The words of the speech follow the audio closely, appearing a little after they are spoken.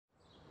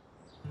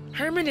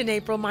Herman and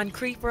April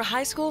Moncrief were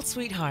high school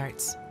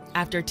sweethearts.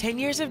 After 10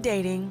 years of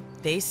dating,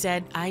 they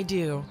said, "I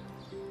do."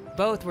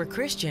 Both were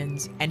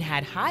Christians and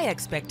had high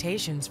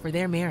expectations for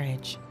their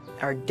marriage.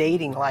 Our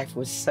dating life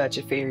was such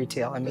a fairy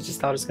tale. I just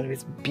thought it was going to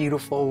be this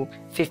beautiful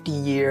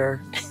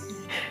 50-year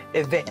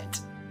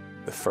event.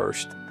 The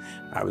first,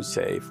 I would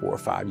say, 4 or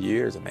 5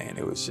 years, man,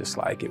 it was just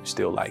like, it was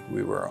still like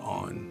we were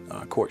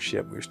on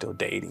courtship. We were still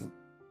dating.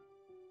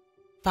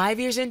 5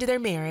 years into their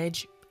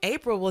marriage,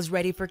 April was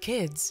ready for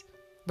kids,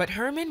 but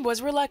Herman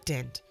was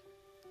reluctant.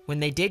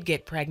 When they did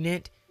get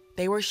pregnant,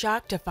 they were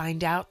shocked to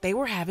find out they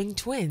were having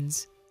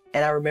twins.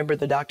 And I remember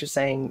the doctor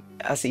saying,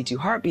 "I see 2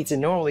 heartbeats,"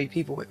 and normally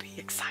people would be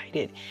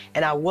excited,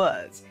 and I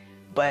was.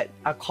 But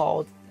I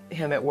called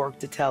him at work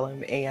to tell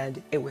him,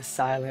 and it was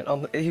silent.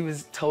 He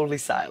was totally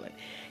silent,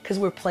 because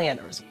we're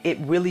planners. It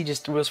really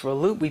just threw us for a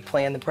loop. We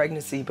planned the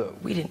pregnancy, but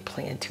we didn't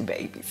plan 2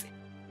 babies.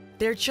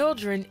 Their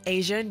children,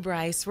 Asia and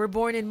Bryce, were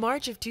born in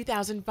March of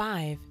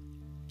 2005.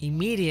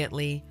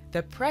 Immediately,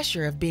 the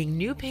pressure of being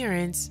new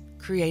parents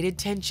created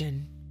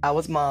tension. I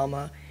was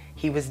mama,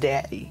 he was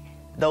daddy.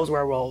 Those were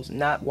our roles,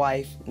 not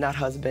wife, not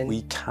husband.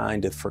 We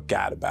kind of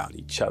forgot about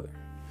each other.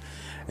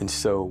 And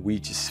so we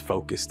just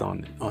focused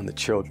on the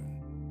children.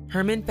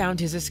 Herman found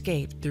his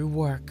escape through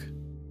work.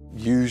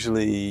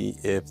 Usually,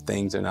 if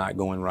things are not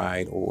going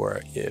right,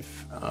 or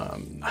if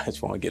I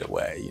just want to get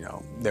away,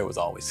 there was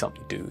always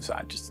something to do. So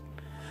I just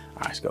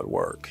go to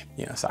work.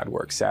 So I'd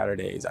work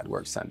Saturdays, I'd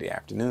work Sunday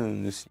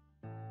afternoons.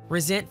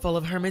 Resentful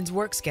of Herman's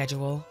work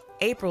schedule,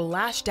 April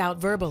lashed out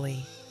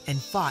verbally and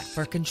fought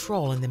for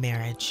control in the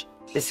marriage.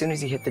 As soon as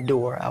he hit the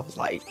door, I was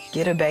like,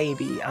 "Get a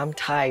baby, I'm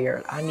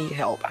tired, I need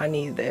help, I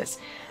need this."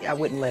 I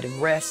wouldn't let him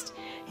rest,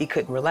 he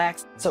couldn't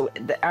relax. So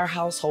our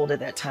household at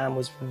that time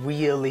was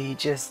really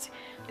just,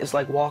 it was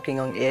like walking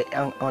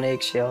on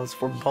eggshells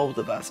for both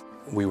of us.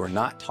 We were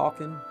not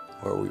talking,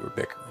 or we were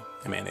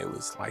bickering. It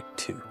was like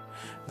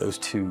those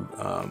two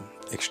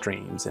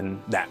extremes,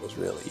 and that was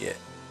really it.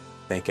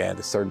 I think at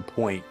a certain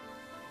point,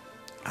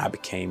 I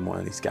became one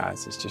of these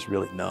guys that's just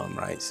really numb,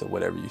 right? So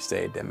whatever you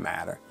say, it didn't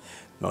matter.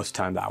 Most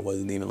times I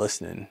wasn't even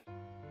listening.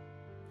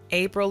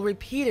 April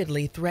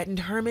repeatedly threatened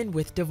Herman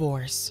with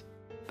divorce.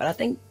 But I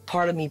think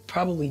part of me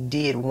probably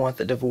did want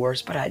the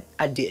divorce, but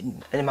I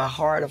didn't. And in my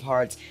heart of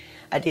hearts,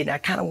 I didn't. I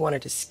kind of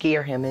wanted to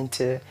scare him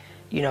into,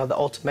 the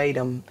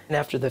ultimatum. And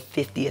after the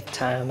 50th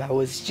time, I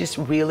was just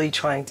really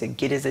trying to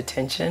get his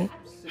attention.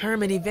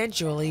 Herman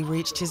eventually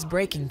reached his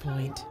breaking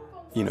point.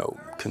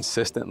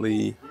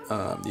 Consistently,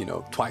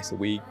 twice a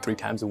week, 3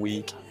 times a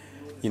week.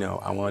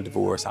 I want a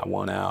divorce, I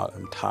want out,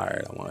 I'm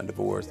tired, I want a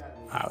divorce.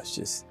 I was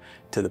just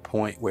to the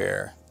point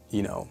where,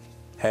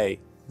 hey,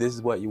 this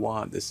is what you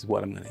want, this is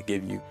what I'm gonna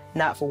give you.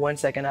 Not for one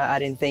second, I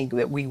didn't think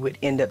that we would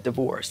end up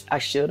divorced. I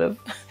should have,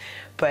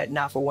 but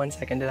not for one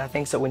second did I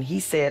think so. When he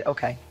said,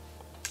 "Okay,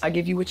 I'll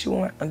give you what you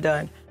want, I'm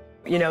done."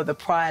 The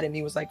pride in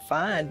me was like,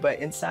 fine, but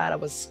inside I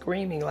was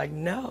screaming like,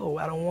 no,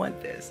 I don't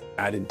want this.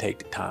 I didn't take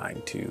the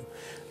time to,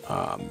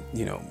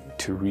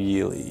 to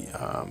really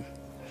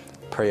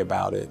pray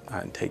about it.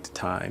 I didn't take the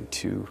time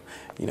to,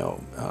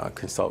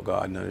 consult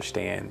God and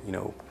understand,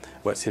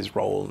 what's his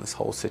role in this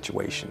whole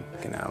situation.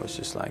 And I was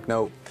just like,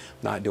 nope,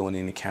 I'm not doing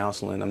any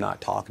counseling. I'm not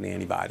talking to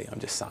anybody. I'm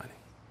just signing.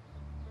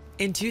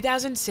 In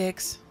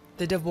 2006,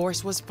 the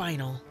divorce was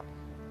final.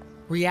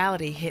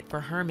 Reality hit for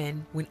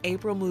Herman when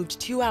April moved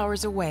 2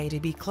 hours away to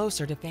be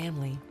closer to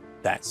family.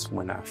 That's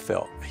when I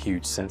felt a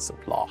huge sense of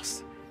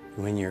loss.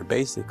 When you're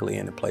basically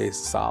in a place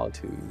of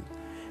solitude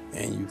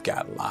and you've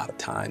got a lot of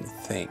time to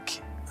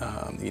think,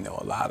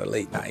 a lot of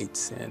late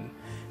nights, and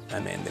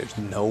there's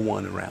no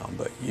one around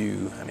but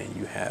you.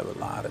 You have a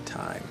lot of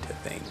time to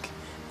think.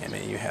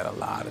 You had a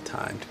lot of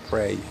time to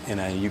pray, and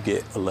you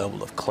get a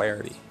level of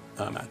clarity.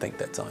 I think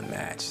that's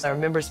unmatched. I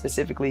remember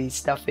specifically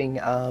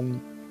stuffing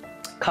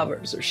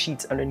covers or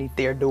sheets underneath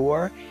their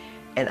door,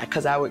 and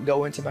because I would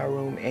go into my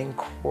room and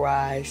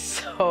cry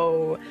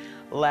so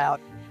loud.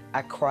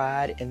 I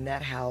cried in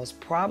that house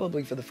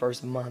probably for the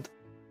first month.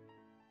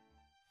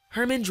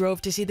 Herman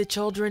drove to see the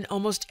children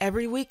almost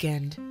every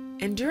weekend,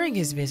 and during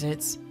his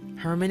visits,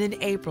 Herman and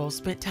April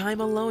spent time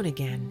alone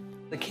again.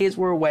 The kids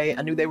were away.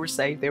 I knew they were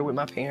safe. They were with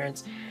my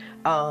parents.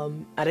 I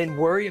didn't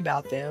worry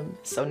about them,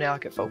 so now I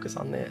could focus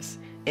on this,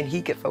 and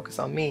he could focus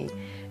on me.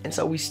 And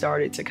so we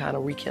started to kind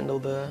of rekindle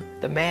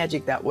the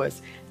magic that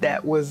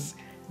was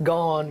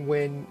gone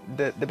when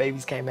the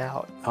babies came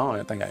out. I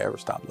don't think I ever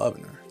stopped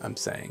loving her, I'm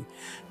saying.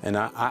 And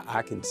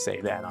I can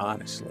say that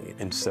honestly.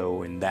 And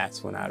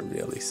that's when I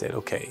really said,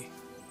 okay,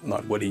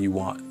 Lord, what do you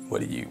want?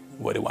 What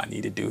do I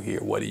need to do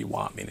here? What do you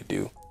want me to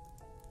do?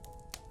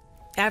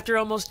 After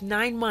almost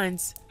 9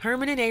 months,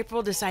 Herman and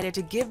April decided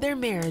to give their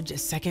marriage a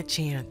second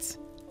chance.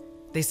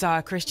 They saw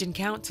a Christian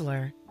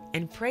counselor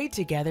and prayed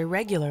together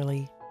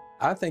regularly.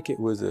 I think it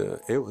was a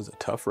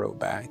tough road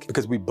back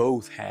because we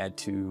both had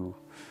to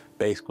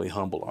basically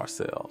humble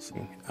ourselves.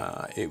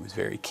 It was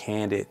very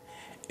candid,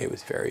 it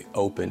was very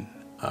open,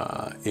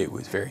 it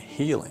was very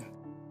healing.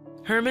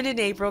 Herman and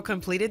April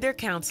completed their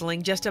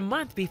counseling just a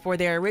month before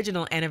their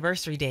original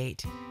anniversary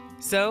date.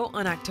 So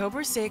on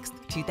October 6th,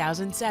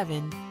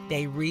 2007,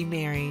 they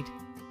remarried.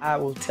 I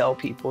will tell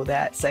people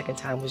that second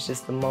time was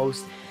just the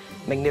most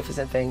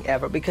magnificent thing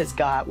ever because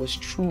God was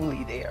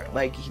truly there.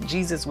 Like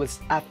Jesus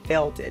was, I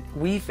felt it,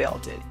 we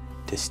felt it.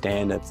 To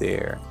stand up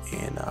there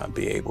and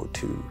be able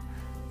to,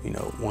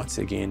 once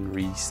again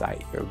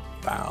recite your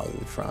vows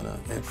in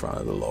front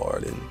of the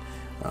Lord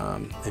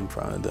and in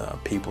front of the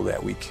people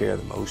that we care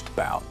the most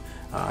about,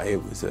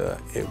 it was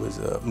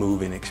a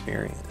moving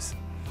experience.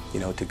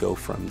 To go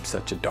from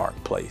such a dark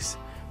place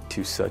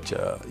to such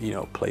a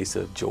place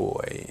of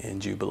joy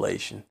and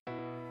jubilation.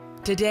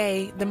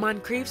 Today, the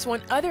Moncriefs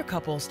want other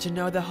couples to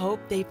know the hope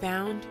they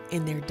found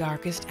in their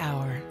darkest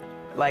hour.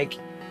 Like,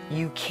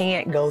 you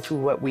can't go through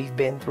what we've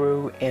been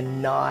through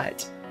and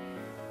not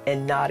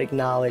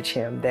acknowledge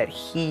him, that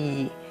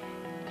he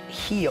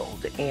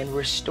healed and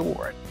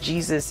restored.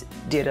 Jesus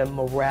did a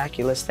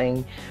miraculous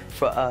thing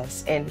for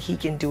us, and he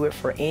can do it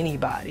for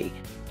anybody.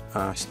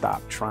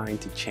 Stop trying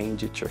to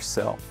change it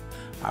yourself.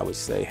 I would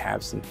say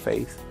have some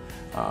faith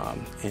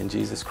in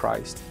Jesus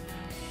Christ.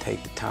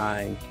 Take the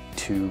time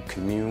to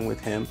commune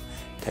with him.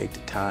 Take the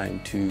time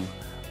to,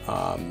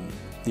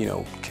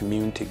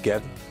 commune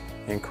together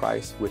in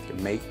Christ with your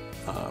mate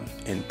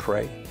and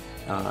pray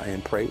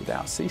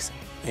without ceasing.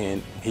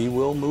 And he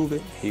will move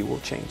it, he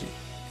will change it.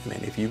 I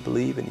mean, if you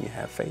believe and you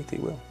have faith, he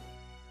will.